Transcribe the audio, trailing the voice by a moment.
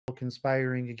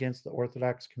conspiring against the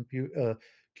Orthodox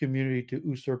community to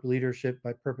usurp leadership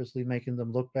by purposely making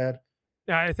them look bad?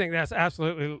 Yeah, I think that's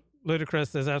absolutely ludicrous.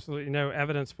 There's absolutely no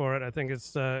evidence for it. I think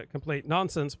it's complete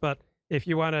nonsense. But if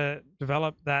you want to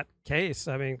develop that case,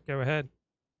 I mean, go ahead.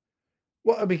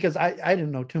 Well, because I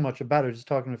didn't know too much about it. Just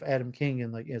talking with Adam King,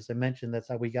 and like as I mentioned, that's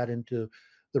how we got into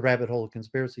the rabbit hole of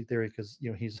conspiracy theory because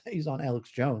he's on Alex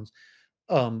Jones.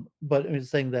 But I was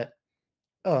saying that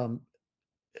um,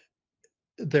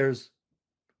 there's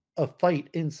a fight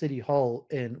in City Hall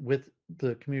and with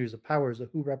the communities of powers of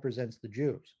who represents the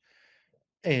Jews,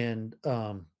 and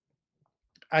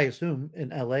I assume in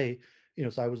LA,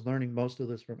 so I was learning most of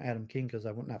this from Adam King because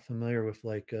I'm not familiar with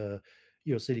like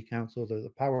city council or the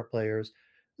power players.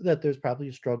 That there's probably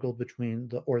a struggle between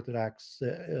the Orthodox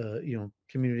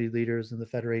community leaders in the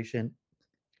Federation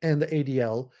and the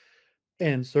ADL,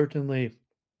 and certainly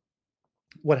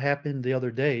what happened the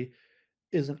other day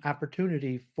is an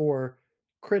opportunity for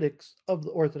critics of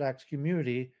the Orthodox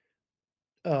community,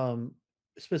 um,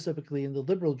 specifically in the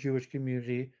liberal Jewish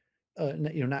community,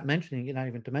 not mentioning it, not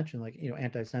even to mention like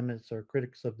anti-Semites or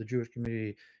critics of the Jewish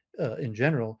community in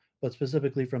general, but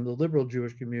specifically from the liberal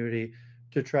Jewish community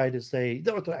to try to say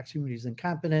the Orthodox community is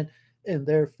incompetent and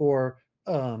therefore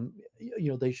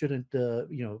they shouldn't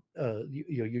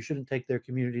you shouldn't take their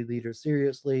community leaders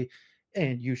seriously,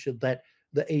 and you should let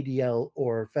the ADL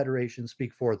or Federation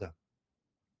speak for them.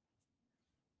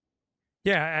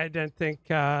 Yeah, I don't think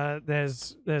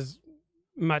there's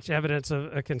much evidence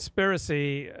of a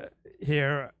conspiracy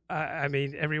here. I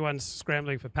mean, everyone's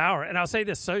scrambling for power, and I'll say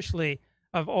this socially: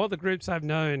 of all the groups I've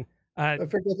known,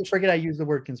 Forget I use the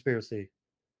word conspiracy.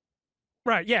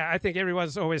 right? Yeah, I think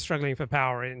everyone's always struggling for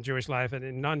power in Jewish life and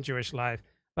in non-Jewish life.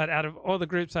 But out of all the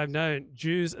groups I've known,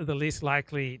 Jews are the least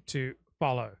likely to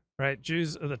follow. Right?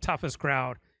 Jews are the toughest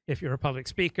crowd. If you're a public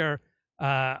speaker,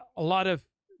 a lot of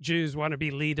Jews want to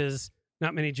be leaders.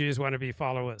 Not many Jews want to be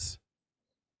followers.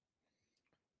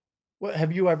 What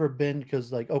have you ever been?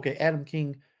 Because like, okay, Adam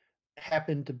King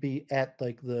happened to be at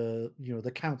like the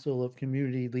council of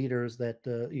community leaders that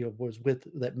was with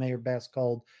that Mayor Bass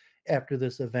called after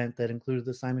this event that included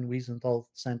the Simon Wiesenthal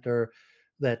Center.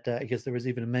 That I guess there was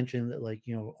even a mention that like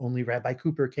only Rabbi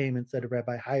Cooper came instead of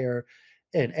Rabbi Heyer,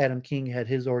 and Adam King had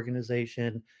his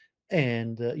organization,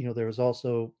 and there was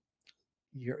also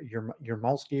your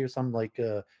Malsky or something like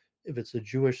if it's a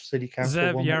Jewish city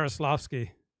Zev councilwoman Yaroslavsky.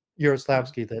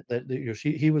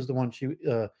 Yaroslavsky he was the one she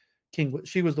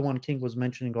was the one King was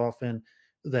mentioning often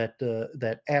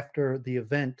that after the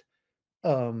event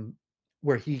um,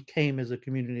 where he came as a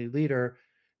community leader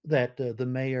that the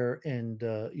mayor and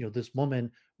this woman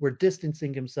were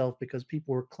distancing himself because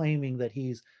people were claiming that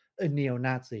he's a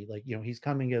neo-Nazi, like he's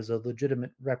coming as a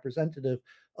legitimate representative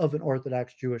of an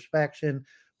Orthodox Jewish faction,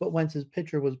 but once his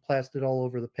picture was plastered all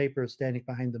over the paper standing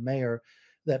behind the mayor,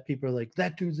 that people are like,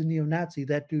 that dude's a neo-Nazi,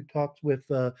 that dude talks with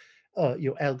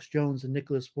Alex Jones and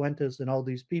Nicholas Fuentes and all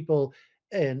these people,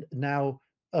 and now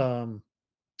um,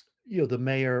 the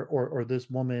mayor or this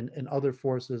woman and other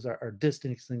forces are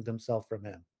distancing themselves from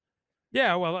him.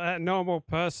 Yeah, well, a normal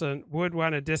person would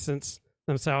want to distance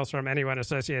themselves from anyone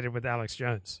associated with Alex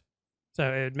Jones. So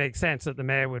it makes sense that the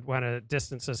mayor would want to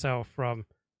distance herself from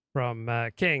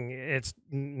King. It's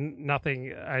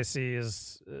nothing I see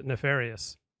as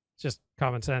nefarious. It's just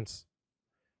common sense.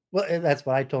 Well, and that's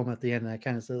what I told him at the end. And I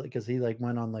kind of said, because he like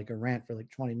went on like a rant for like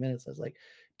 20 minutes. I was like,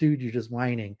 dude, you're just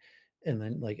whining. And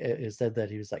then like it said that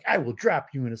he was like, I will drop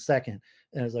you in a second.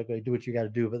 And I was like, well, do what you got to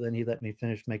do. But then he let me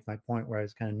finish, make my point where I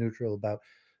was kind of neutral about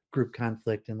group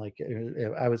conflict. And like,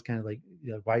 I was kind of like,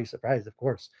 why are you surprised? Of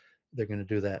course they're going to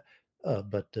do that.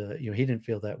 But he didn't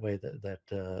feel that way.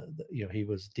 He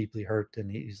was deeply hurt,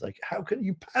 and he's like, "How can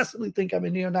you possibly think I'm a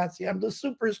neo-Nazi? I'm the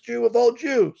superest Jew of all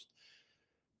Jews."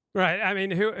 Right. I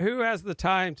mean, who has the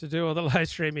time to do all the live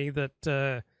streaming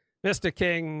that Mr.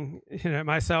 King,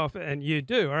 myself, and you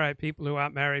do? All right, people who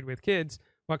aren't married with kids.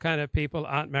 What kind of people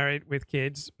aren't married with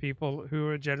kids? People who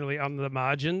are generally on the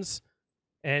margins,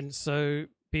 and so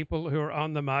people who are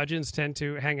on the margins tend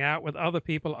to hang out with other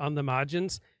people on the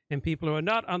margins, and people who are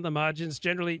not on the margins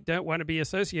generally don't want to be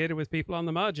associated with people on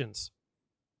the margins.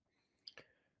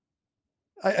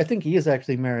 I think he is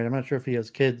actually married. I'm not sure if he has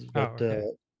kids, Oh, but okay.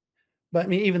 I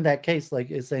mean, even that case,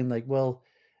 like, is saying like, well,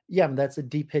 yeah, that's a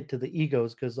deep hit to the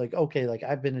egos because, like, okay, like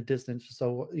I've been a distance,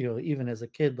 so even as a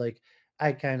kid, like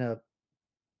I kind of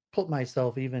put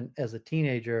myself, even as a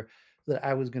teenager, that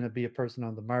I was going to be a person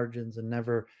on the margins and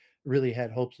never really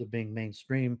had hopes of being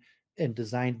mainstream, and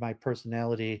designed my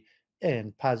personality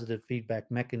and positive feedback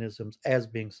mechanisms as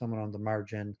being someone on the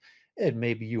margin. And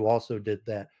maybe you also did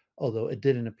that, although it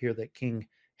didn't appear that King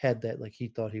had that, like he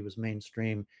thought he was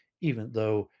mainstream even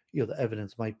though the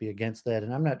evidence might be against that.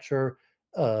 And I'm not sure,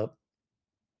 uh,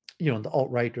 the alt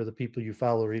right or the people you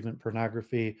follow, or even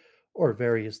pornography or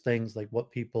various things like what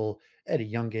people at a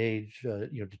young age,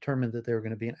 determined that they were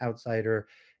going to be an outsider,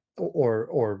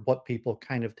 or what people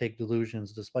kind of take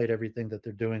delusions despite everything that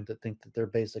they're doing to think that they're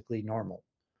basically normal.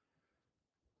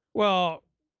 Well,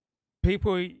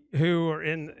 people who are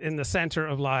in the center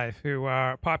of life, who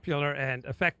are popular and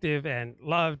effective and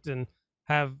loved and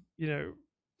have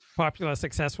popular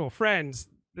successful friends,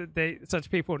 they such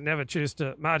people never choose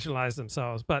to marginalize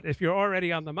themselves. But if you're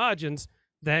already on the margins,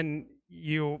 then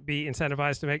you'll be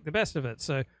incentivized to make the best of it.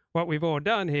 So what we've all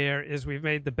done here is we've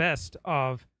made the best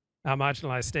of our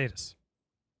marginalized status.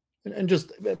 And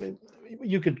just, I mean,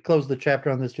 you could close the chapter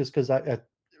on this, just because I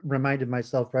reminded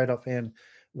myself right offhand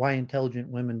why intelligent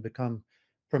women become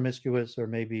promiscuous, or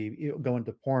maybe go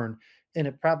into porn. And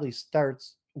it probably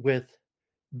starts with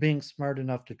being smart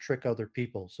enough to trick other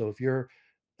people. So if you're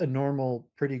a normal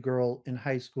pretty girl in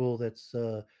high school that's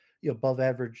above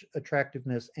average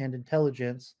attractiveness and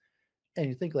intelligence, and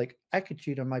you think like, I could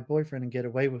cheat on my boyfriend and get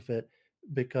away with it,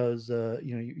 because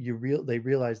they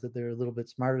realize that they're a little bit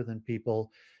smarter than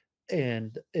people,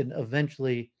 and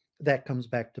eventually that comes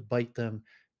back to bite them,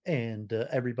 and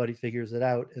everybody figures it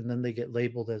out, and then they get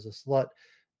labeled as a slut,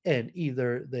 and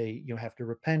either they have to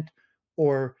repent,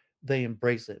 or they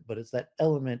embrace it. But it's that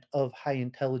element of high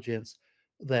intelligence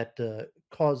that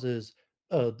causes,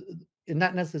 uh and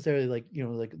not necessarily like,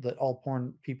 like that all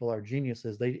porn people are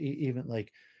geniuses. They even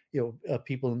like,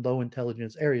 people in low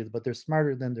intelligence areas, but they're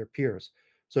smarter than their peers.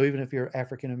 So even if you're an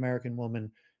African American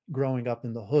woman growing up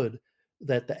in the hood,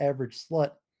 that the average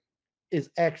slut is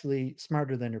actually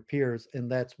smarter than her peers,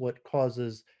 and that's what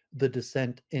causes the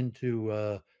descent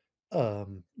into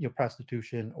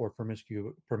prostitution or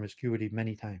promiscuity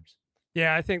many times.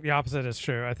 Yeah, I think the opposite is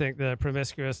true. I think the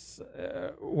promiscuous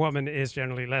woman is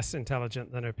generally less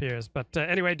intelligent than her peers. But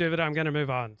anyway, David, I'm going to move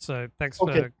on. So thanks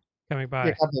Okay. for coming Yeah,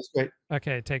 by. that's great.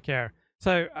 Okay, take care.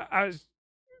 So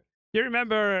you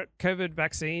remember COVID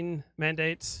vaccine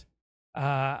mandates?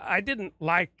 I didn't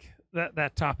like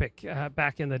that topic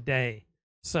back in the day.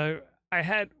 So I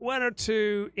had one or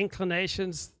two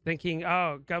inclinations thinking,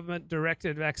 oh, government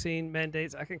directed vaccine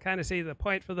mandates, I can kind of see the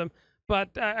point for them.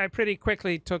 But I pretty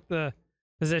quickly took the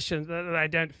position that I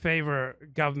don't favor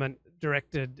government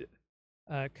directed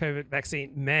COVID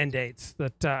vaccine mandates,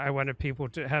 that I wanted people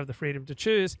to have the freedom to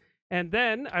choose. And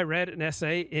then I read an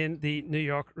essay in the New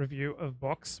York Review of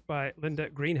Books by Linda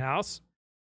Greenhouse.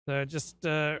 So just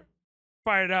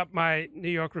fired up my New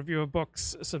York Review of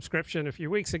Books subscription a few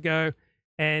weeks ago.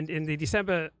 And in the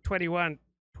December 21,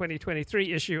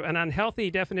 2023 issue, An Unhealthy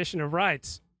Definition of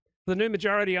Rights, the new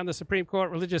majority on the Supreme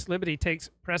Court, religious liberty takes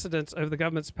precedence over the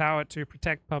government's power to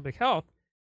protect public health.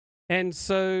 And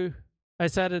so I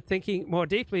started thinking more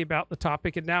deeply about the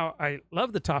topic, and now I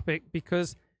love the topic,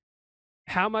 because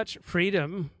how much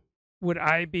freedom would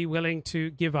I be willing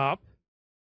to give up,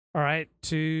 all right,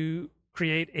 to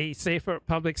create a safer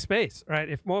public space, right?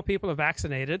 If more people are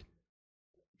vaccinated,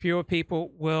 fewer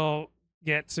people will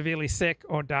get severely sick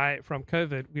or die from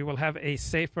COVID. We will have a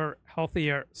safer,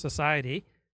 healthier society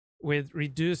with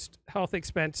reduced health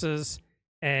expenses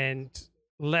and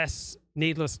less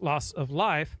needless loss of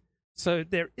life. So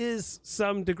there is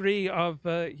some degree of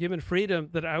human freedom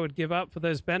that I would give up for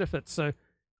those benefits. So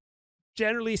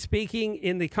generally speaking,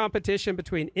 in the competition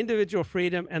between individual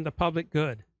freedom and the public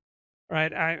good,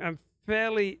 right, I'm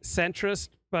fairly centrist,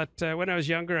 but when I was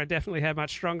younger, I definitely had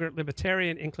much stronger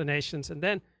libertarian inclinations. And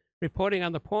then reporting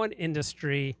on the porn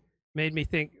industry made me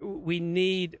think we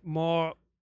need more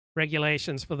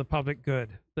regulations for the public good,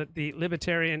 that the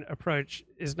libertarian approach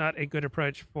is not a good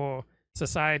approach for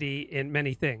society in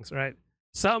many things, right?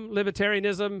 Some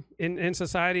libertarianism in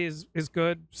society is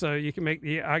good, so you can make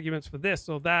the arguments for this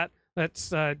or that.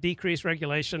 Let's decrease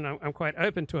regulation. I'm quite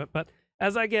open to it. But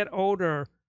as I get older,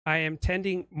 I am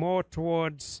tending more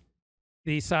towards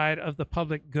the side of the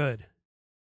public good.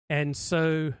 And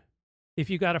so if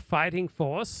you got a fighting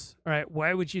force, all right,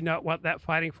 why would you not want that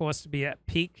fighting force to be at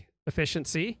peak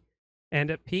efficiency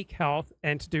and at peak health,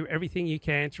 and to do everything you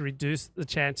can to reduce the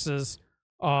chances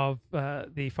of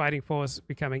the fighting force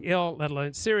becoming ill, let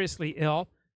alone seriously ill?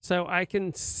 So I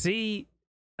can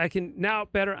now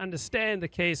better understand the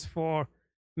case for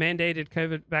mandated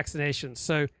COVID vaccinations.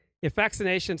 So if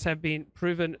vaccinations have been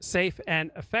proven safe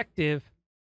and effective,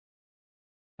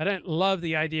 I don't love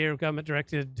the idea of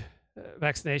government-directed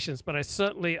vaccinations, but I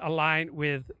certainly align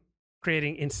with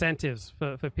creating incentives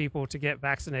for people to get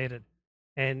vaccinated.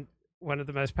 And one of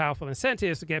the most powerful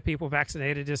incentives to get people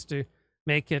vaccinated is to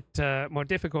make it more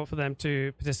difficult for them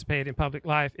to participate in public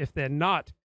life if they're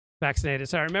not vaccinated.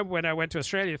 So I remember when I went to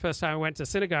Australia, the first time I went to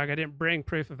synagogue, I didn't bring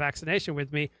proof of vaccination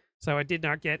with me, so I did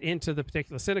not get into the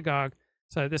particular synagogue.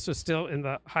 So this was still in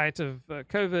the height of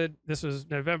COVID. This was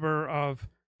November of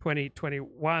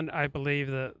 2021, I believe.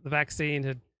 The vaccine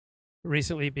had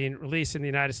recently been released in the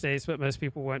United States, but most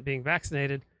people weren't being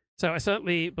vaccinated. So I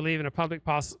certainly believe in a public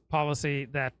policy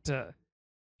that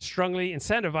strongly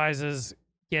incentivizes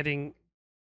getting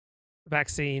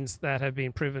vaccines that have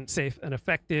been proven safe and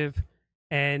effective.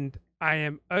 And I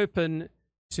am open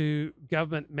to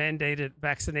government mandated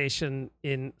vaccination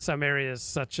in some areas,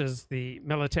 such as the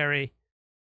military.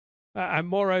 I'm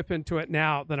more open to it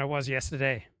now than I was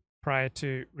yesterday prior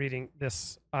to reading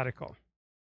this article.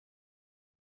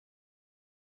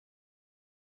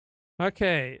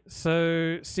 Okay,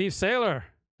 so Steve Saylor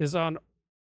is on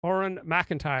Oren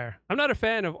McIntyre. I'm not a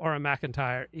fan of Oren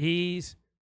McIntyre. He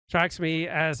strikes me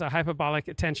as a hyperbolic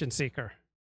attention seeker.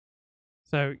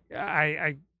 So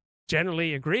I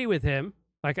generally agree with him.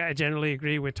 Like I generally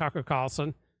agree with Tucker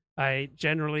Carlson. I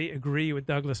generally agree with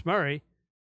Douglas Murray.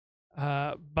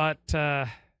 But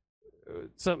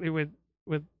certainly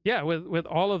with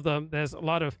all of them, there's a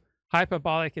lot of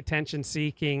hyperbolic attention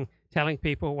seeking, telling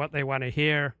people what they want to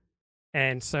hear.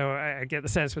 And so I get the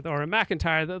sense with Oren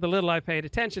McIntyre, the little I paid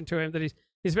attention to him, that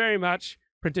he's very much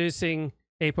producing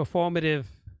a performative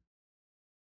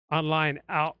online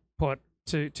output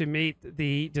to meet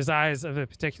the desires of a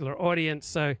particular audience.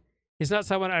 So he's not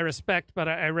someone I respect, but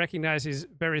I recognize he's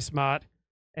very smart,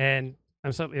 and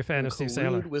I'm certainly a fan of Steve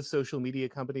Saylor. With social media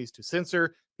companies to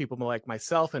censor people like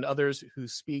myself and others who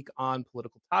speak on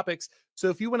political topics. So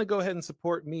if you want to go ahead and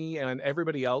support me and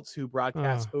everybody else who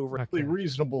broadcasts over a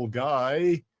reasonable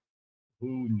guy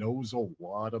who knows a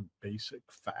lot of basic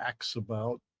facts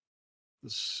about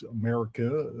this America,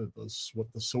 what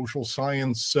the social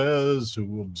science says,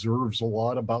 who observes a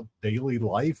lot about daily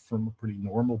life from a pretty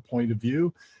normal point of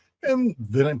view, and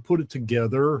then I put it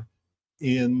together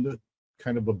in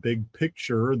kind of a big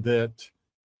picture that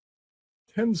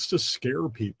tends to scare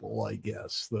people, I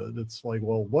guess. That it's like,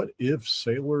 well, what if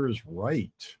Saylor is right?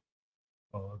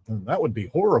 Then that would be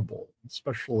horrible.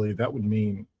 Especially that would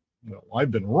mean, well,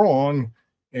 I've been wrong,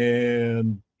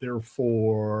 and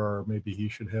therefore maybe he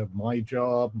should have my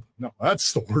job. No,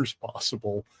 that's the worst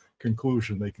possible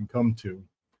conclusion they can come to.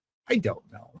 I don't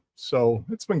know. So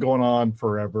it's been going on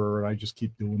forever, and I just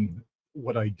keep doing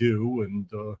what I do.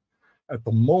 And at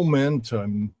the moment,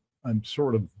 I'm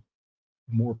sort of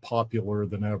more popular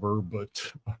than ever,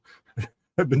 but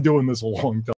I've been doing this a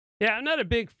long time. Yeah, I'm not a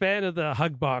big fan of the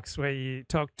hug box where you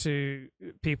talk to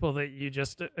people that you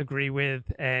just agree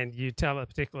with and you tell a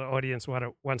particular audience what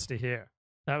it wants to hear.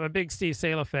 I'm a big Steve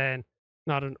Saylor fan,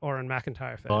 not an Oren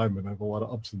McIntyre fan. I have a lot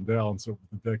of ups and downs over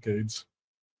the decades.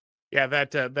 Yeah,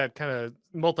 that kind of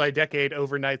multi-decade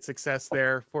overnight success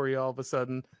there for you all of a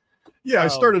sudden. Yeah, I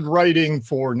started writing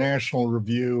for National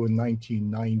Review in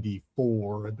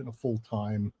 1994. I've been a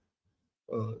full-time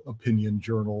opinion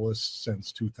journalist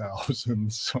since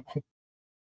 2000. So,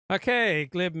 okay,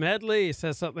 Glib Medley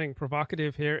says something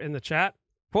provocative here in the chat.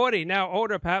 40, now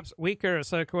older, perhaps weaker,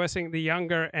 so coercing the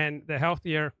younger and the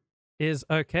healthier is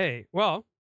okay. Well,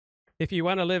 if you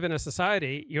want to live in a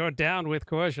society, you're down with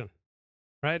coercion,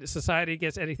 right? If society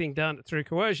gets anything done through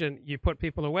coercion, you put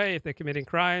people away if they're committing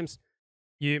crimes.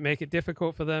 You make it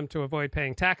difficult for them to avoid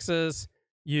paying taxes.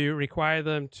 You require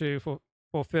them to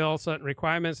fulfill certain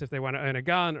requirements if they want to own a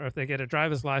gun or if they get a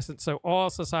driver's license. So all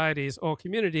societies, all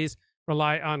communities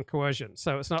rely on coercion.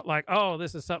 So it's not like, oh,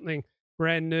 this is something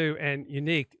brand new and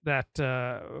unique that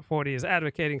 40 is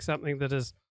advocating, something that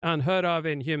is unheard of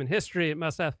in human history. It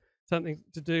must have something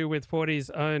to do with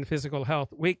 40's own physical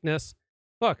health weakness.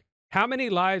 Look, how many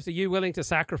lives are you willing to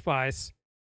sacrifice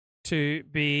to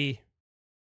be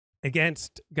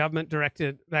against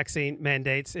government-directed vaccine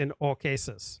mandates in all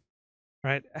cases,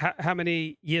 right? How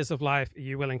many years of life are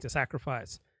you willing to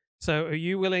sacrifice? So are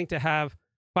you willing to have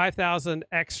 5,000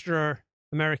 extra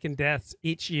American deaths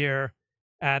each year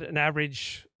at an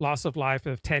average loss of life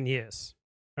of 10 years,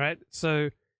 right?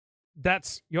 So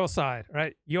that's your side,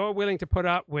 right? You're willing to put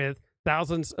up with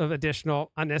thousands of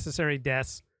additional unnecessary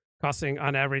deaths costing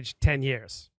on average 10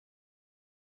 years.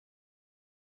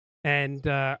 And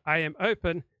I am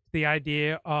open the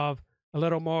idea of a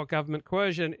little more government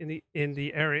coercion in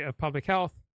the area of public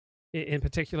health, in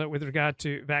particular with regard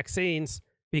to vaccines,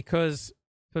 because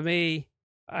for me,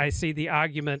 I see the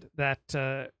argument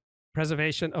that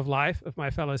preservation of life of my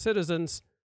fellow citizens,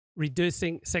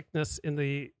 reducing sickness in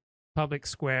the public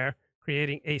square,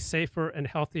 creating a safer and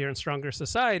healthier and stronger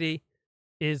society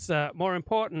is more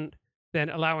important than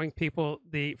allowing people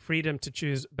the freedom to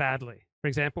choose badly. For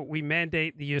example, we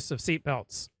mandate the use of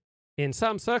seatbelts. in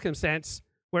some circumstance,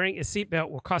 wearing a seatbelt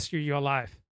will cost you your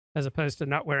life as opposed to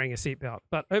not wearing a seatbelt.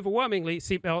 But overwhelmingly,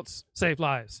 seatbelts save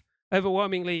lives.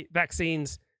 Overwhelmingly,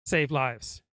 vaccines save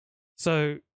lives.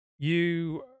 So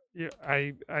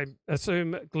I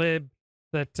assume, Glib,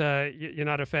 that you're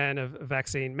not a fan of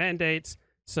vaccine mandates.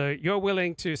 So you're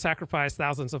willing to sacrifice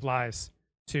thousands of lives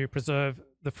to preserve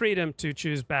the freedom to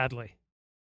choose badly.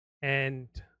 And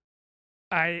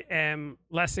I am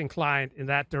less inclined in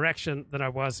that direction than I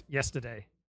was yesterday.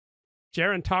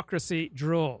 Gerontocracy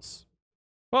drools.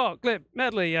 Well, Glib,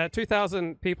 Medley,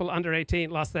 2,000 people under 18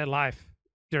 lost their life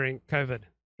during COVID.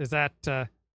 Is that...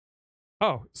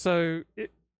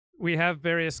 we have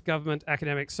various government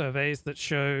academic surveys that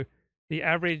show the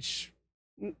average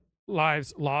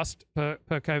lives lost per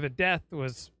COVID death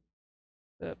was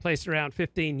placed around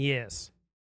 15 years.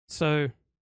 So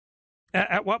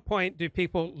at what point do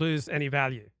people lose any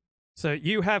value? So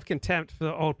you have contempt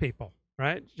for old people,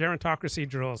 right? Gerontocracy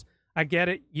draws. I get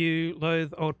it. You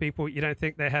loathe old people. You don't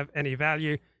think they have any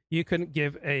value. You couldn't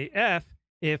give a F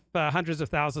if hundreds of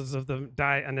thousands of them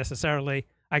die unnecessarily.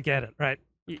 I get it, right?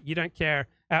 You don't care.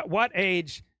 At what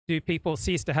age do people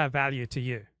cease to have value to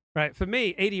you, right? For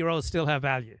me, 80-year-olds still have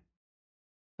value.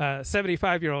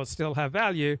 75-year-olds still have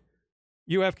value.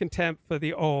 You have contempt for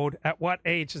the old. At what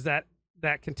age does that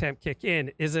contempt kick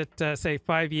in? Is it, say,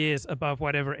 5 years above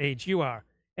whatever age you are?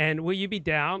 And will you be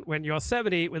down when you're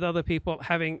 70 with other people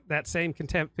having that same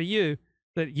contempt for you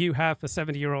that you have for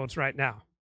 70-year-olds right now?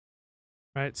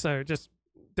 Right? So just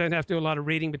don't have to do a lot of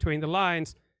reading between the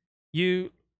lines.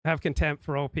 You have contempt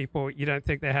for old people. You don't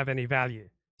think they have any value.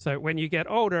 So when you get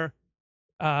older,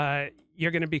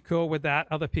 you're going to be cool with that,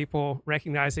 other people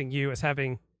recognizing you as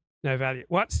having no value.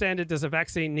 What standard does a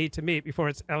vaccine need to meet before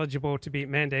it's eligible to be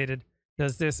mandated?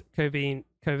 Does this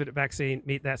COVID vaccine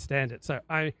meet that standard? So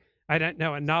I don't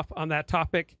know enough on that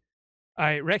topic.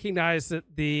 I recognize that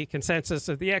the consensus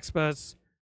of the experts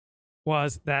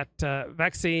was that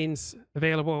vaccines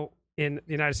available in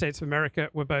the United States of America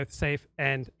were both safe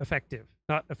and effective.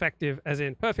 Not effective as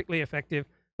in perfectly effective,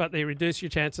 but they reduce your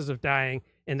chances of dying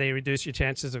and they reduce your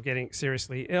chances of getting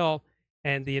seriously ill.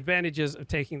 And the advantages of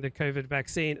taking the COVID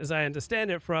vaccine, as I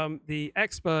understand it from the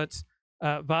experts,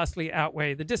 vastly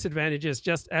outweigh the disadvantages,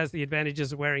 just as the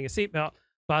advantages of wearing a seatbelt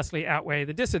vastly outweigh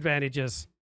the disadvantages.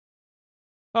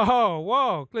 Oh,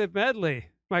 whoa, Glib Medley.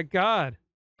 My God.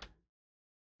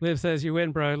 Glib says you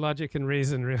win, bro. Logic and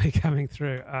reason really coming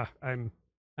through. I'm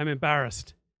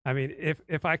embarrassed. I mean,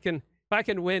 if I can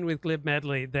win with Glib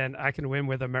Medley, then I can win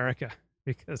with America,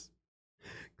 because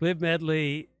Glib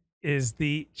Medley is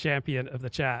the champion of the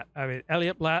chat. I mean,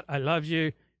 Elliot Blatt, I love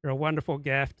you. You're a wonderful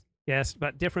guest,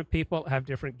 but different people have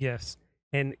different gifts.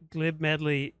 And Glib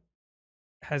Medley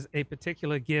has a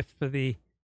particular gift for the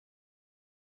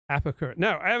apicore.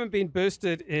 No, I haven't been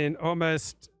boosted in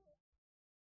almost...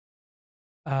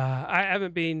 I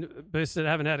haven't been boosted.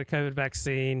 I haven't had a COVID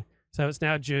vaccine. So it's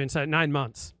now June, so 9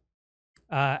 months.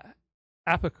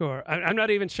 Apicore. I'm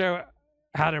not even sure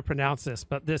how to pronounce this,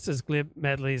 but this is Glib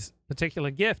Medley's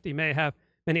particular gift. He may have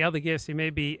many other gifts. He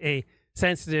may be a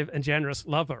sensitive and generous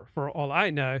lover, for all I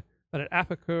know. But an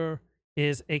apicore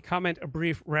is a comment, a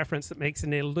brief reference that makes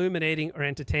an illuminating or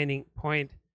entertaining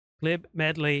point. Glib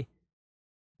Medley,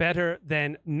 better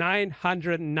than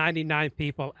 999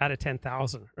 people out of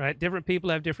 10,000, right? Different people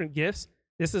have different gifts.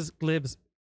 This is Glib's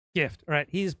gift, right?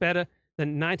 He's better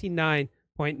than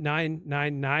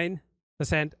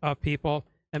 99.999% of people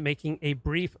at making a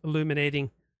brief,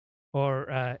 illuminating,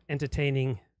 or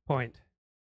entertaining point.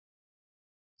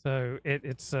 So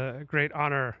it's a great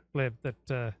honor, Glib,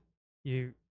 that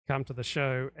you come to the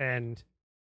show and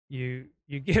you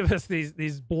give us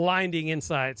these blinding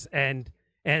insights and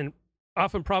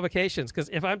often provocations, because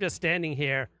if I'm just standing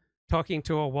here talking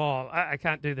to a wall, I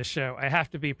can't do the show. I have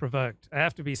to be provoked. I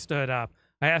have to be stirred up.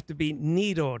 I have to be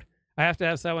needled. I have to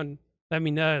have someone let me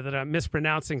know that I'm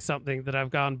mispronouncing something, that I've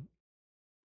gone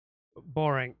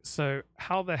boring. So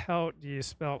how the hell do you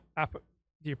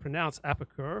pronounce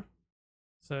apicore?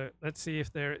 So let's see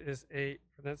if there is a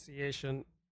pronunciation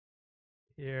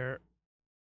here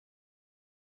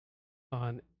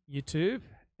on YouTube,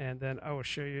 and then I will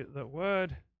show you the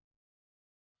word.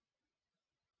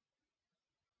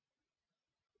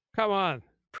 Come on,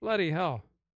 bloody hell.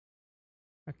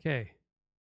 Okay.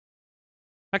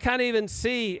 I can't even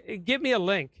see. Give me a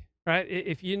link, right?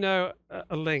 If you know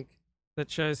a link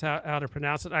that shows how to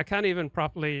pronounce it. I can't even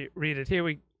properly read it.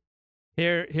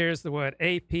 Here's the word.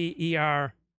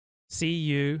 A-P-E-R-C-U.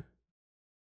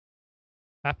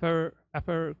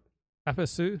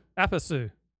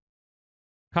 Apisu.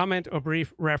 Comment or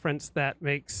brief reference that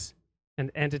makes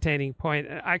an entertaining point.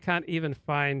 I can't even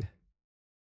find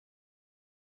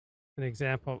an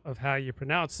example of how you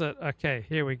pronounce it. Okay,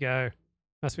 here we go.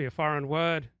 Must be a foreign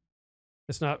word.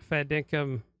 It's not fair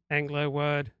dinkum Anglo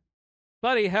word.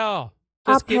 Bloody hell.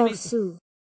 Just give me Aperçu.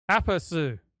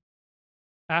 aperçu.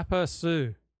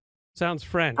 Aperçu. Sounds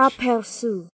French.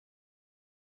 Aperçu.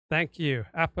 Thank you.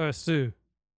 Aperçu.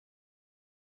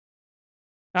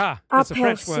 Ah, it's a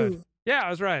French word. Aperçu. Yeah, I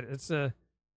was right. It's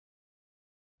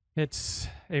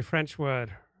a French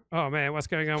word. Oh man, what's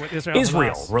going on with Israel?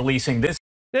 Israel releasing this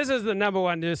This is the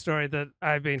 #1 news story that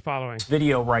I've been following.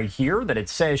 video right here that it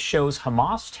says shows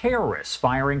Hamas terrorists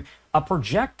firing a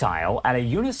projectile at a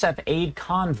UNICEF aid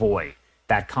convoy.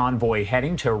 That convoy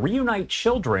heading to reunite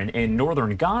children in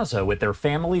northern Gaza with their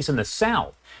families in the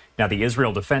south. Now, the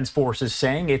Israel Defense Force is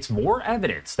saying it's more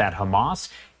evidence that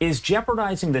Hamas is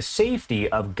jeopardizing the safety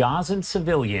of Gazan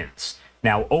civilians.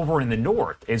 Now, over in the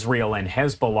north, Israel and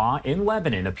Hezbollah in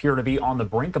Lebanon appear to be on the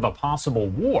brink of a possible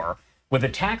war, with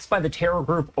attacks by the terror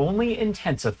group only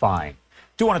intensifying.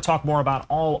 Do want to talk more about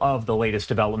all of the latest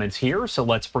developments here, so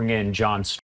let's bring in John.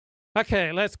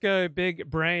 Okay, let's go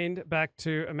big-brained back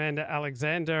to Amanda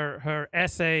Alexander, her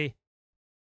essay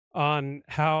on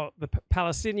how the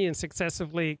Palestinians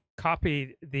successively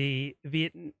copied the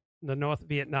North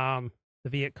Vietnam, the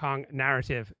Vietcong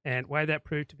narrative, and why that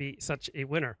proved to be such a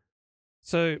winner.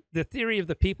 So the theory of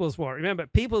the People's War. Remember,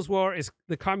 People's War is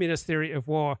the communist theory of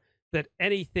war, that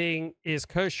anything is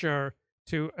kosher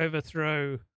to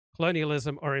overthrow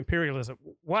colonialism or imperialism.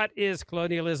 What is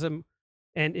colonialism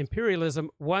and imperialism?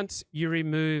 Once you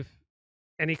remove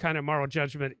any kind of moral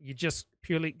judgment, you just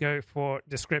purely go for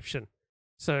description.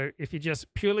 So if you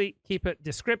just purely keep it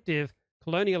descriptive,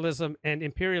 colonialism and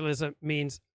imperialism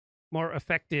means more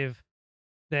effective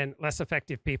than less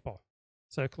effective people.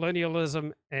 So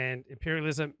colonialism and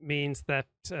imperialism means that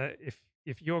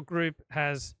if your group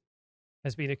has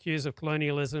been accused of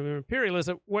colonialism or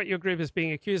imperialism, what your group is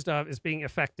being accused of is being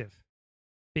effective,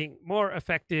 being more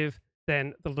effective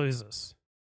than the losers.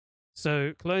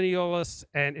 So colonialists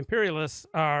and imperialists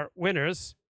are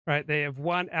winners, right? They have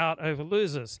won out over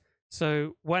losers.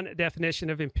 So one definition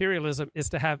of imperialism is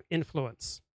to have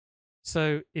influence.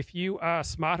 So if you are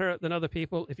smarter than other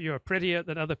people, if you are prettier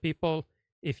than other people,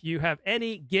 if you have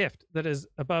any gift that is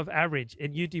above average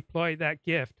and you deploy that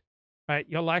gift, right,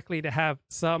 you're likely to have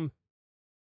some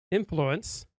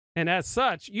influence. And as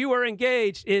such, you are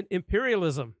engaged in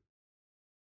imperialism.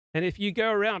 And if you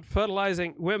go around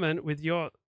fertilizing women with your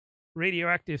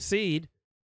radioactive seed,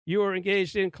 you are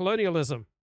engaged in colonialism.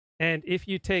 And if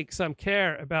you take some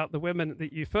care about the women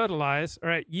that you fertilize, all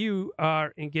right, you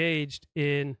are engaged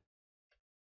in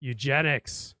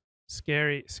eugenics.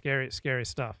 Scary, scary, scary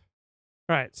stuff.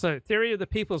 All right, so theory of the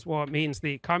People's War means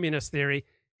the communist theory,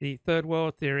 the Third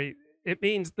World theory. It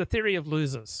means the theory of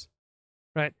losers,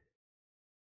 right?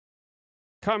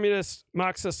 Communist,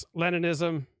 Marxist,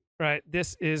 Leninism, right?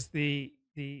 This is the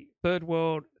Third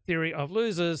World theory of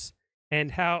losers,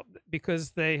 and how,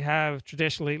 because they have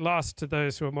traditionally lost to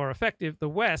those who are more effective, the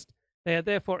West, they are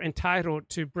therefore entitled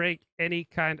to break any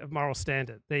kind of moral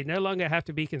standard. They no longer have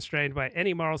to be constrained by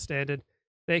any moral standard.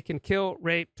 They can kill,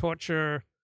 rape, torture,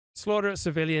 slaughter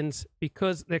civilians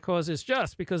because their cause is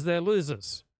just, because they're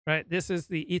losers, right? This is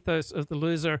the ethos of the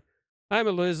loser. I'm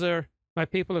a loser. My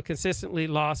people have consistently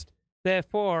lost.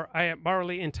 Therefore, I am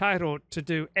morally entitled to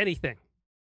do anything.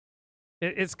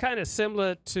 It's kind of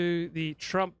similar to the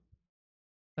Trump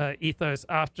ethos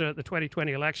after the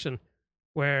 2020 election,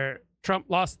 where Trump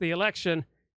lost the election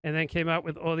and then came out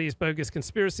with all these bogus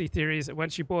conspiracy theories. And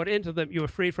once you bought into them, you were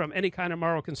free from any kind of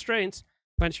moral constraints.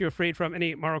 Once you were freed from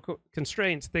any moral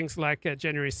constraints, things like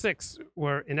January 6th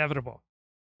were inevitable,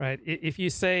 right? If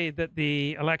you say that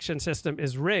the election system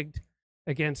is rigged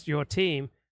against your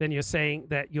team, then you're saying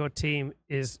that your team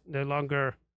is no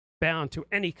longer bound to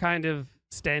any kind of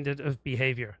standard of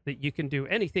behavior, that you can do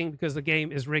anything because the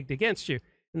game is rigged against you.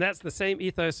 And that's the same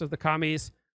ethos of the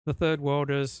commies, the third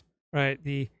worlders, right?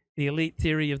 The elite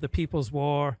theory of the People's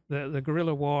War, the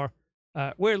guerrilla war.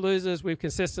 We're losers. We've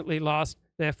consistently lost.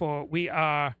 Therefore, we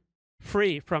are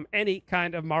free from any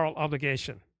kind of moral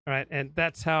obligation, right? And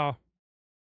that's how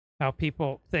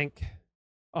people think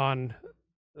on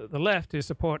the left, who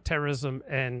support terrorism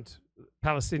and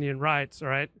Palestinian rights, all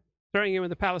right? Throwing in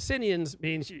with the Palestinians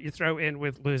means you throw in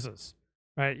with losers,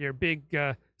 right? You're a big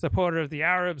supporter of the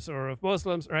Arabs or of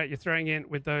Muslims, right? You're throwing in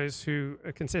with those who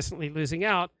are consistently losing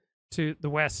out to the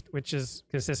West, which is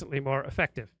consistently more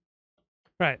effective.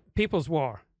 Right, People's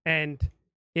War. And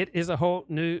it is a whole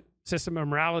new system of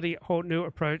morality, a whole new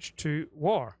approach to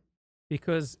war.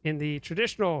 Because in the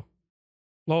traditional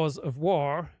laws of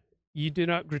war, you do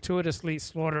not gratuitously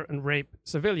slaughter and rape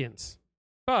civilians.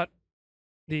 But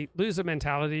the loser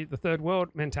mentality, the third world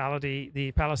mentality,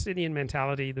 the Palestinian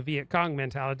mentality, the Vietcong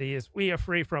mentality is we are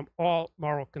free from all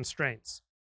moral constraints.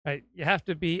 Right? You have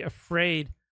to be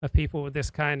afraid of people with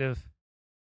this kind of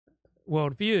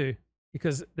worldview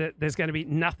because there's going to be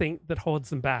nothing that holds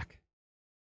them back.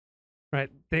 Right?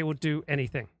 They will do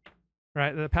anything.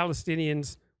 Right? The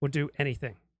Palestinians will do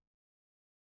anything.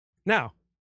 Now,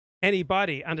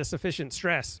 anybody under sufficient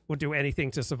stress will do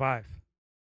anything to survive.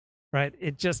 Right?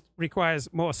 It just requires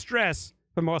more stress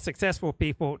for more successful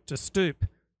people to stoop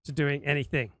to doing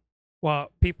anything.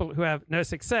 While people who have no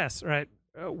success, right?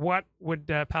 What would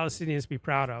Palestinians be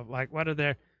proud of? Like, what are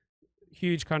their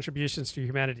huge contributions to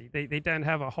humanity? They don't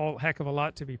have a whole heck of a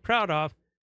lot to be proud of.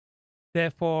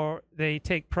 Therefore, they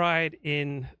take pride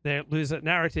in their loser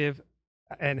narrative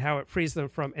and how it frees them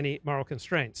from any moral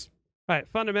constraints. Right,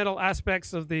 fundamental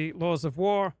aspects of the laws of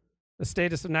war, the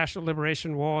status of national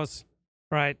liberation wars,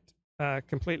 right,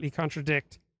 completely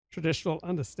contradict traditional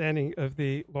understanding of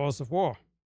the laws of war.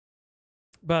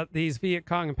 But these Viet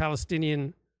Cong and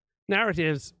Palestinian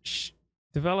narratives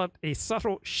developed a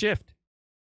subtle shift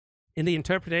in the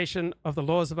interpretation of the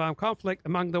laws of armed conflict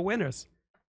among the winners.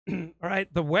 All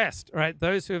right, the West, all right,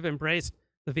 those who have embraced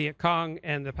the Viet Cong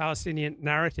and the Palestinian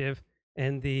narrative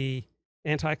and the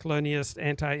anti-colonialist,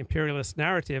 anti-imperialist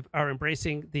narrative are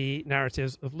embracing the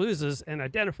narratives of losers and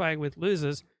identifying with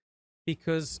losers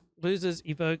because losers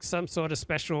evoke some sort of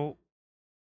special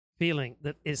feeling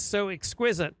that is so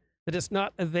exquisite that it's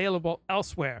not available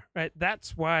elsewhere, right?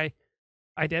 That's why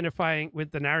identifying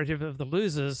with the narrative of the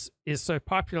losers is so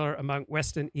popular among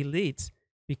Western elites,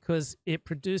 because it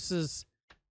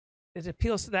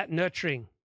appeals to that nurturing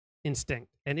instinct.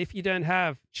 And if you don't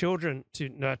have children to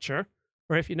nurture,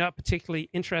 or if you're not particularly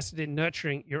interested in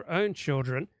nurturing your own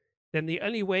children, then the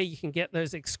only way you can get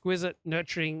those exquisite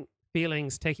nurturing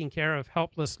feelings taking care of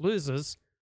helpless losers,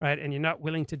 right, and you're not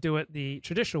willing to do it the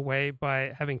traditional way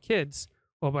by having kids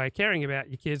or by caring about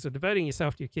your kids or devoting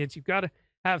yourself to your kids, you've got to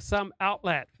have some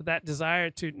outlet for that desire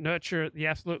to nurture the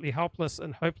absolutely helpless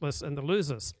and hopeless and the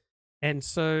losers. And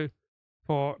so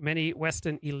for many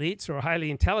Western elites who are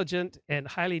highly intelligent and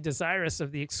highly desirous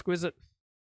of the exquisite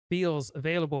feels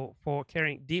available for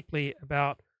caring deeply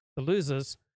about the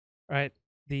losers, right,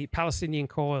 the Palestinian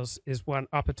cause is one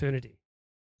opportunity.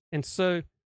 And so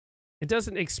it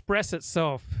doesn't express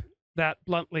itself that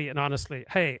bluntly and honestly.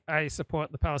 Hey, I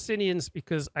support the Palestinians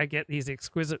because I get these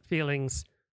exquisite feelings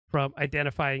from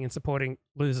identifying and supporting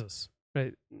losers.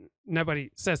 Right?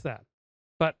 Nobody says that.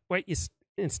 But what you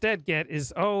instead get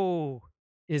is, oh,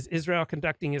 is Israel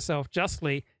conducting itself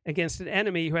justly against an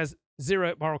enemy who has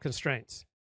zero moral constraints?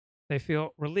 They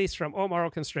feel released from all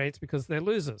moral constraints because they're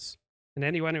losers. And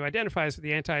anyone who identifies with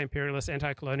the anti-imperialist,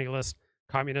 anti-colonialist,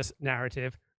 communist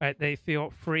narrative, right, they feel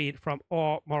freed from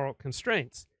all moral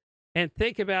constraints. And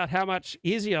think about how much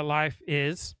easier life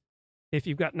is if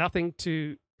you've got nothing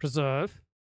to preserve,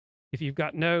 if you've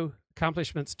got no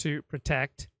accomplishments to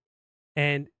protect,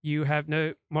 and you have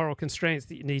no moral constraints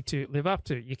that you need to live up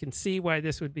to. You can see why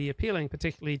this would be appealing,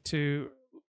 particularly to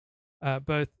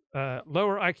both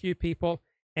lower IQ people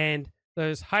and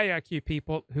those high IQ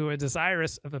people who are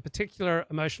desirous of a particular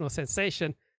emotional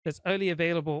sensation that's only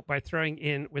available by throwing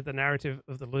in with the narrative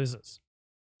of the losers.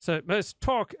 So most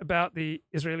talk about the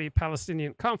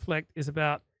Israeli-Palestinian conflict is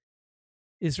about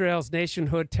Israel's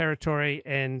nationhood, territory,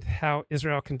 and how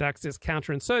Israel conducts its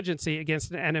counterinsurgency against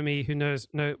an enemy who knows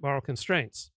no moral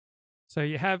constraints. So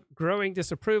you have growing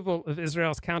disapproval of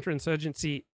Israel's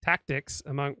counterinsurgency tactics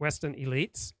among Western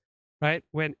elites, right?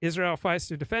 When Israel fights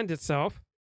to defend itself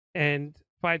and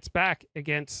fights back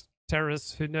against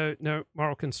terrorists who know no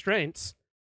moral constraints,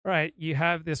 right? You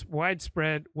have this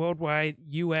widespread worldwide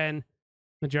UN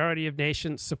majority of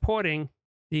nations supporting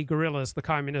the guerrillas, the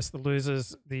communists, the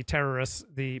losers, the terrorists,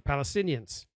 the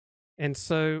Palestinians. And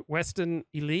so Western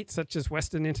elites, such as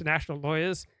Western international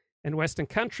lawyers and Western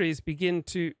countries, begin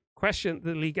to question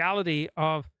the legality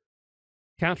of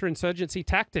counterinsurgency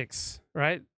tactics,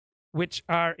 right, which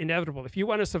are inevitable. If you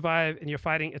want to survive and you're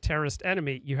fighting a terrorist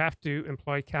enemy, you have to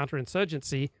employ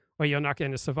counterinsurgency or you're not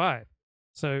going to survive.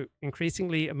 So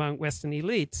increasingly among Western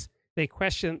elites, they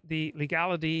question the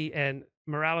legality and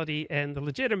morality and the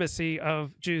legitimacy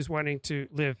of Jews wanting to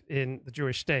live in the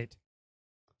Jewish state,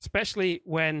 especially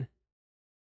when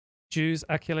Jews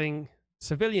are killing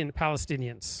civilian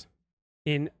Palestinians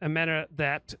in a manner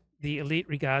that the elite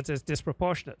regards as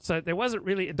disproportionate. So there wasn't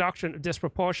really a doctrine of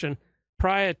disproportion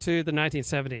prior to the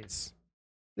 1970s.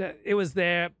 It was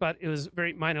there, but it was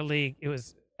very minor league. It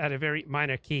was at a very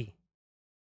minor key.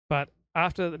 But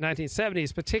after the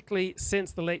 1970s, particularly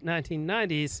since the late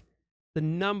 1990s, the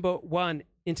number one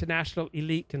international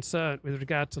elite concern with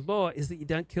regard to law is that you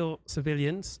don't kill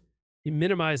civilians, you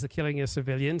minimize the killing of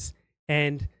civilians,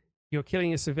 and your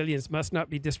killing of civilians must not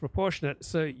be disproportionate.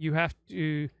 So you have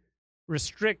to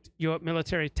restrict your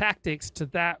military tactics to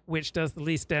that which does the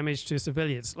least damage to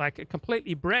civilians, like a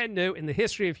completely brand new in the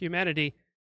history of humanity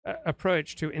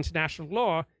approach to international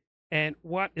law. And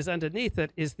what is underneath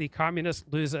it is the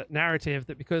communist loser narrative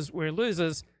that because we're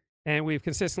losers and we've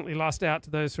consistently lost out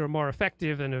to those who are more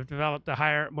effective and have developed a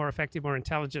higher, more effective, more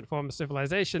intelligent form of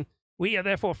civilization, we are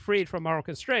therefore freed from moral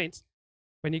constraints.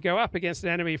 When you go up against an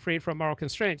enemy freed from moral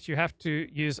constraints, you have to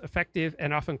use effective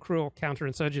and often cruel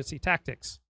counterinsurgency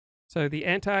tactics. So the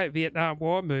anti-Vietnam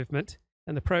War movement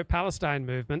and the pro-Palestine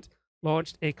movement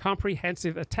launched a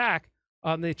comprehensive attack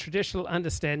on the traditional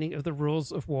understanding of the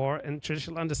rules of war and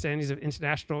traditional understandings of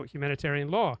international humanitarian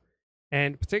law,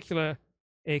 and in particular,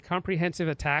 a comprehensive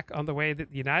attack on the way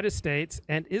that the United States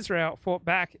and Israel fought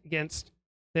back against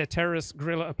their terrorist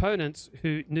guerrilla opponents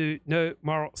who knew no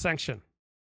moral sanction.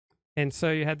 And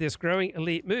so you had this growing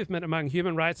elite movement among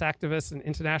human rights activists and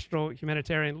international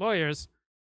humanitarian lawyers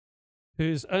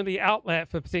whose only outlet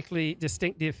for particularly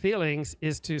distinctive feelings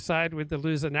is to side with the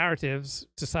loser narratives,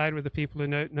 to side with the people who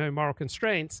know no moral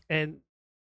constraints. And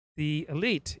the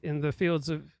elite in the fields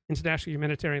of international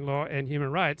humanitarian law and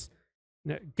human rights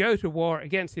go to war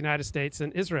against the United States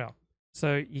and Israel.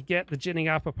 So you get the ginning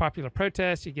up of popular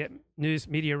protests, you get news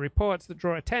media reports that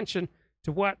draw attention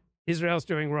to what Israel's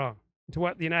doing wrong, to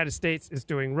what the United States is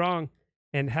doing wrong,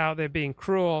 and how they're being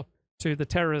cruel to the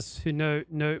terrorists who know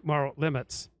no moral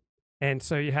limits. And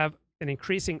so you have an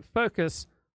increasing focus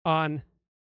on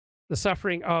the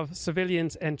suffering of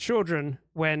civilians and children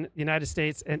when the United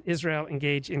States and Israel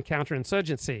engage in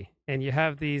counterinsurgency. And you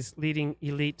have these leading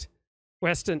elite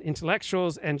Western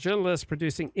intellectuals and journalists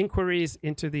producing inquiries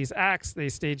into these acts. They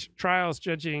stage trials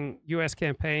judging U.S.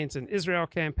 campaigns and Israel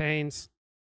campaigns.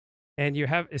 And you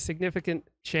have a significant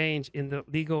change in the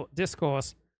legal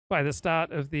discourse by the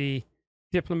start of the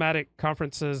diplomatic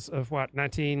conferences of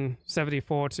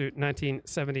 1974 to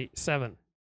 1977.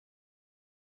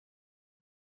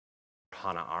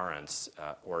 Hannah Arendt's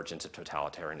Origins of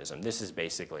Totalitarianism. This is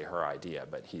basically her idea,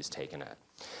 but he's taken it.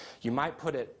 You might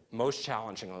put it most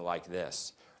challengingly like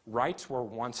this: rights were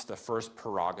once the first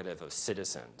prerogative of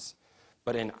citizens,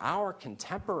 but in our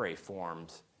contemporary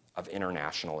forms of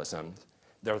internationalism,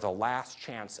 they're the last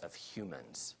chance of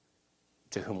humans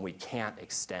to whom we can't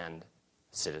extend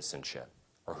citizenship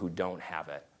or who don't have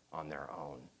it on their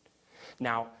own.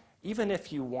 Now, even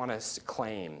if you want to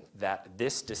claim that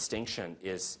this distinction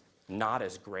is not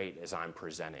as great as I'm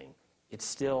presenting, it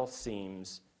still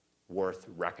seems worth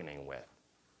reckoning with.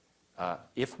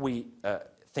 If we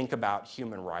think about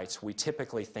human rights, we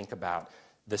typically think about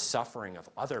the suffering of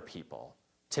other people,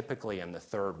 typically in the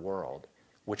third world,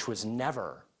 which was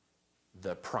never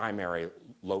the primary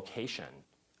location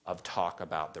of talk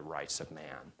about the rights of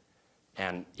man.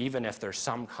 And even if there's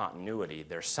some continuity,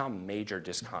 there's some major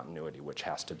discontinuity which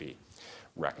has to be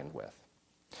reckoned with.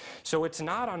 So it's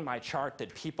not on my chart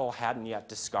that people hadn't yet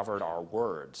discovered our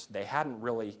words. They hadn't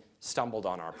really stumbled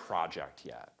on our project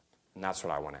yet. And that's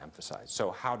what I want to emphasize.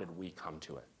 So how did we come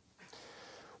to it?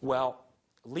 Well,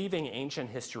 leaving ancient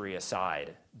history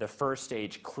aside, the first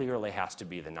stage clearly has to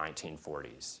be the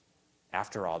 1940s.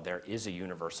 After all, there is a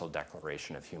Universal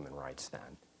Declaration of Human Rights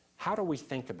then. How do we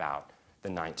think about the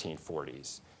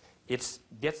 1940s? It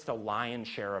gets the lion's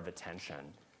share of attention.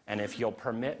 And if you'll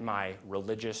permit my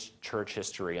religious church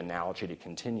history analogy to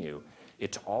continue,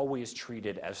 it's always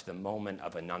treated as the moment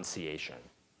of annunciation.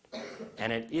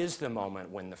 And it is the moment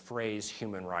when the phrase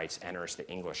human rights enters the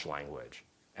English language.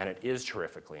 And it is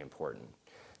terrifically important.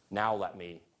 Now let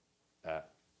me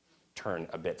turn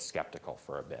a bit skeptical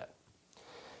for a bit.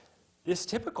 This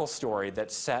typical story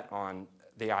that's set on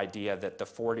the idea that the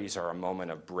 40s are a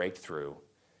moment of breakthrough,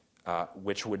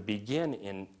 which would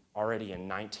begin already in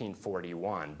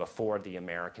 1941, before the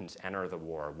Americans enter the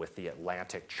war with the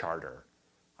Atlantic Charter.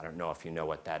 I don't know if you know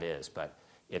what that is, but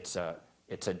it's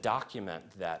a document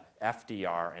that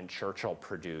FDR and Churchill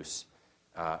produce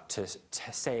to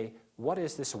say, what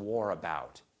is this war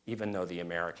about, even though the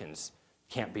Americans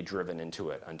can't be driven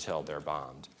into it until they're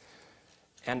bombed.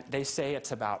 And they say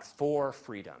it's about 4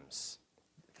 freedoms: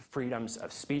 the freedoms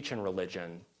of speech and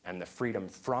religion, and the freedom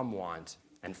from want,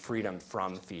 and freedom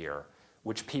from fear,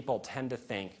 which people tend to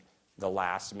think the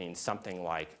last means something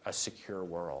like a secure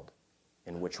world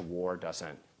in which war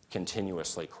doesn't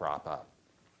continuously crop up.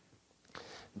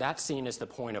 That's seen as the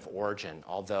point of origin,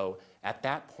 although at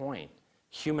that point,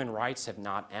 human rights have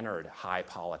not entered high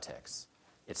politics.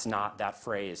 It's not, that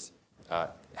phrase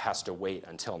has to wait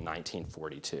until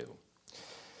 1942.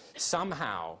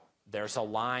 Somehow, there's a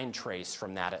line traced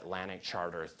from that Atlantic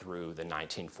Charter through the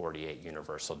 1948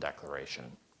 Universal Declaration.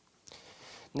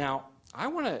 Now, I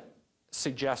want to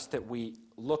suggest that we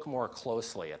look more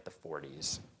closely at the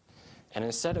 40s, and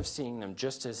instead of seeing them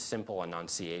just as simple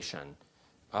enunciation,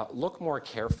 look more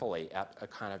carefully at a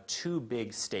kind of two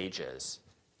big stages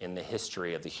in the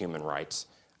history of the human rights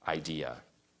idea.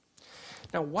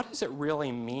 Now, what does it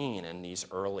really mean in these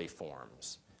early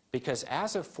forms? Because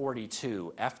as of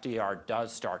 42, FDR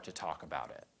does start to talk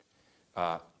about it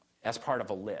as part of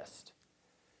a list.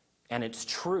 And it's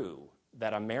true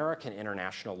that American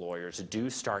international lawyers do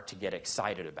start to get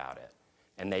excited about it.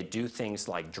 And they do things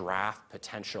like draft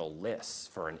potential lists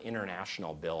for an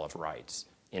international Bill of Rights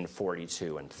in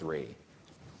 42 and 3.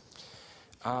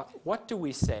 What do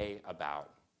we say about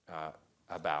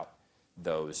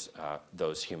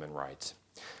those human rights?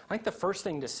 I think the first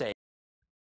thing to say.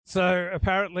 So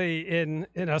apparently in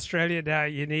Australia now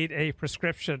you need a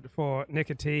prescription for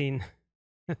nicotine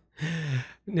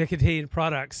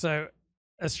products. So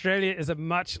Australia is a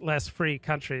much less free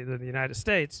country than the United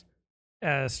States.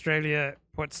 Australia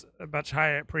puts a much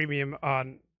higher premium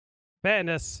on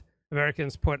fairness.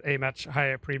 Americans put a much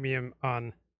higher premium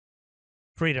on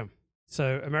freedom.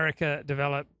 So America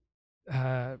developed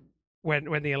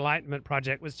when the Enlightenment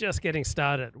project was just getting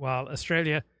started, while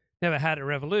Australia never had a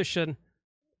revolution.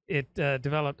 It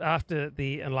developed after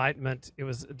the Enlightenment. It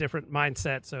was a different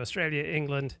mindset. So Australia,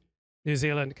 England, New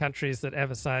Zealand, countries that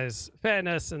emphasize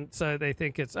fairness, and so they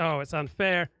think it's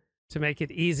unfair to make it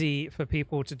easy for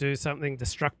people to do something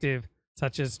destructive,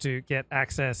 such as to get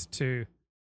access to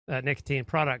nicotine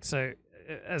products. So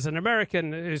as an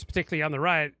American who's particularly on the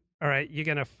right, all right, you're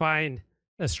going to find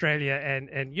Australia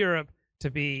and Europe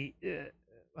to be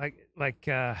like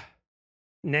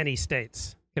nanny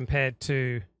states compared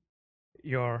to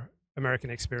your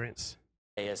American experience.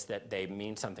 Is that they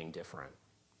mean something different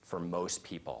for most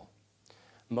people.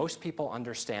 Most people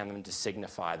understand them to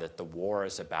signify that the war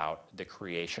is about the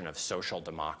creation of social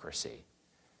democracy.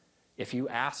 If you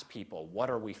ask people, what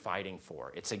are we fighting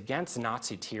for? It's against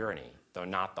Nazi tyranny, though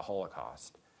not the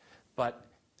Holocaust. But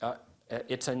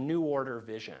it's a new order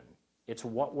vision. It's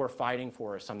what we're fighting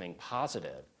for is something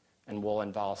positive and will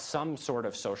involve some sort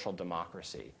of social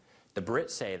democracy. The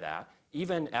Brits say that.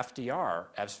 Even FDR,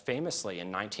 as famously in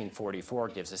 1944,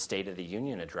 gives a State of the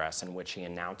Union address in which he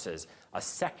announces a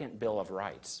second Bill of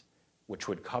Rights, which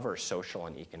would cover social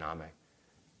and economic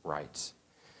rights.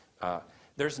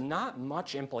 There's not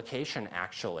much implication,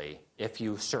 actually, if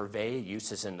you survey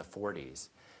uses in the 40s,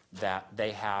 that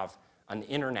they have an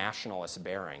internationalist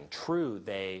bearing. True,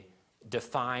 they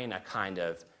define a kind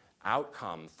of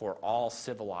outcome for all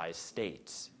civilized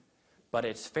states. But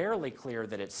it's fairly clear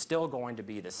that it's still going to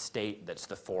be the state that's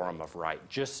the forum of right,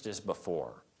 just as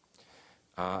before.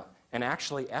 And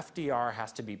actually, FDR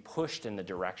has to be pushed in the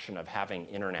direction of having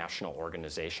international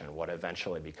organization, what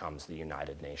eventually becomes the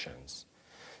United Nations.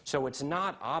 So it's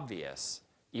not obvious,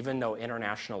 even though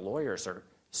international lawyers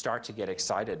start to get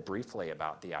excited briefly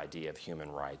about the idea of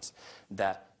human rights,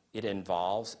 that it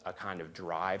involves a kind of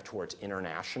drive towards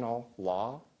international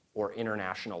law or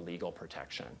international legal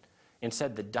protection.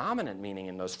 Instead, the dominant meaning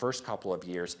in those first couple of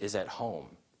years is at home.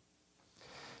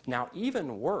 Now,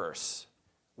 even worse,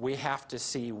 we have to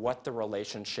see what the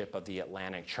relationship of the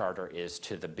Atlantic Charter is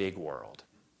to the big world.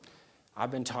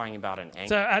 I've been talking about an angle.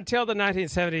 So until the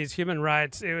 1970s, human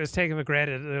rights, it was taken for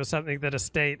granted. It was something that a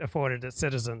state afforded its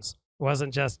citizens. It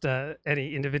wasn't just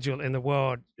any individual in the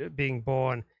world being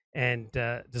born and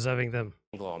deserving them.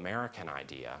 Anglo-American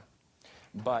idea.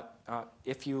 But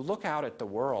if you look out at the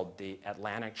world, the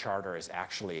Atlantic Charter is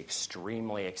actually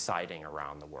extremely exciting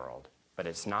around the world. But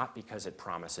it's not because it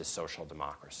promises social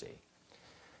democracy.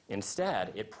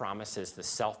 Instead, it promises the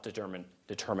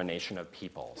self-determination of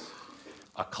peoples,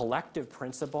 a collective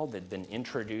principle that had been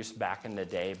introduced back in the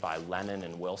day by Lenin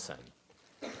and Wilson.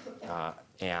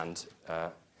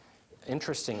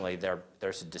 Interestingly,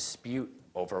 there's a dispute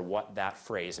over what that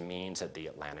phrase means at the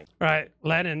Atlantic. Right.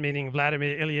 Lenin, meaning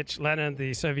Vladimir Ilyich Lenin,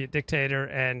 the Soviet dictator,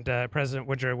 and President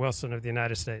Woodrow Wilson of the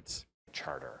United States.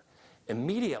 Charter.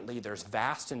 Immediately, there's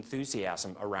vast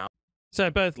enthusiasm around. So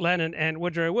both Lenin and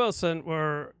Woodrow Wilson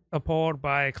were appalled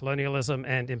by colonialism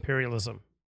and imperialism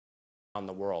on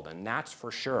the world, and that's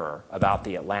for sure about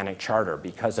the Atlantic Charter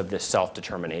because of this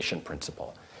self-determination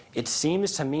principle. It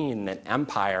seems to mean that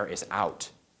empire is out,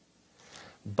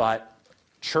 but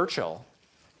Churchill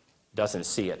doesn't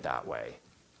see it that way.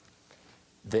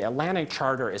 The Atlantic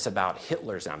Charter is about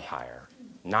Hitler's empire,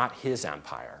 not his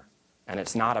empire, and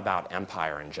it's not about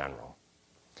empire in general.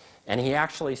 And he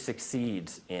actually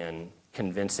succeeds in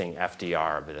convincing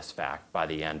FDR of this fact by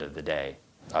the end of the day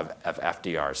of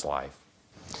FDR's life.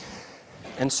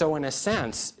 And so in a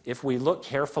sense, if we look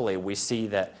carefully, we see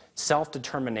that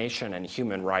self-determination and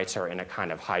human rights are in a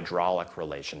kind of hydraulic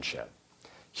relationship.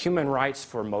 Human rights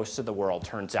for most of the world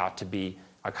turns out to be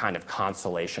a kind of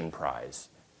consolation prize.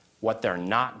 What they're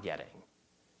not getting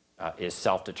is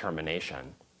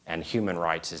self-determination, and human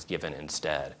rights is given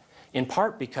instead. In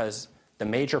part because the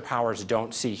major powers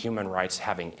don't see human rights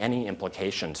having any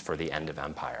implications for the end of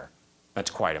empire.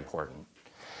 That's quite important.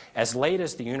 As late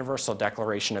as the Universal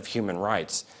Declaration of Human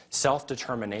Rights,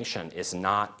 self-determination is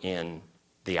not in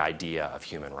the idea of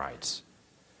human rights.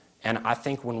 And I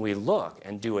think when we look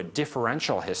and do a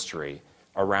differential history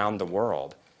around the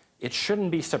world, it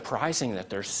shouldn't be surprising that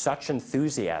there's such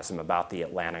enthusiasm about the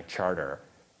Atlantic Charter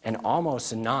and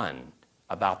almost none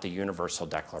about the Universal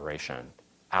Declaration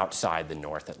outside the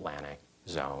North Atlantic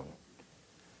zone.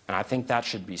 And I think that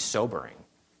should be sobering.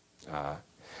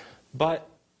 But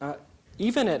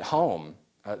even at home,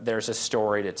 there's a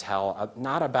story to tell,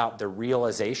 not about the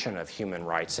realization of human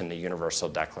rights in the Universal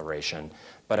Declaration,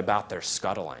 but about their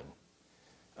scuttling.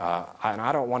 And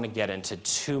I don't want to get into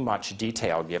too much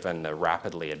detail given the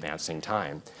rapidly advancing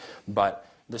time, but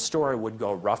the story would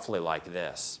go roughly like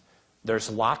this. There's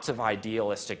lots of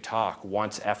idealistic talk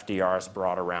once FDR is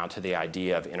brought around to the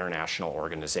idea of international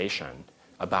organization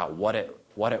about what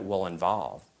it will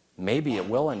involve. Maybe it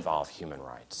will involve human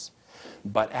rights.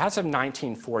 But as of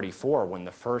 1944, when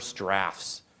the first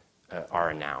drafts are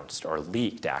announced, or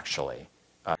leaked actually.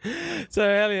 So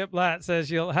Elliot Blatt says,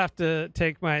 you'll have to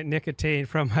take my nicotine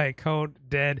from my cold,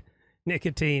 dead,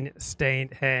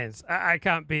 nicotine-stained hands. I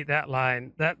can't beat that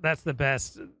line. That's the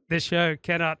best. This show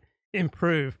cannot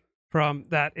improve from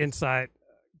that insight.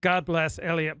 God bless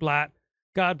Elliot Blatt.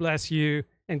 God bless you.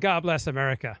 And God bless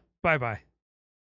America. Bye-bye.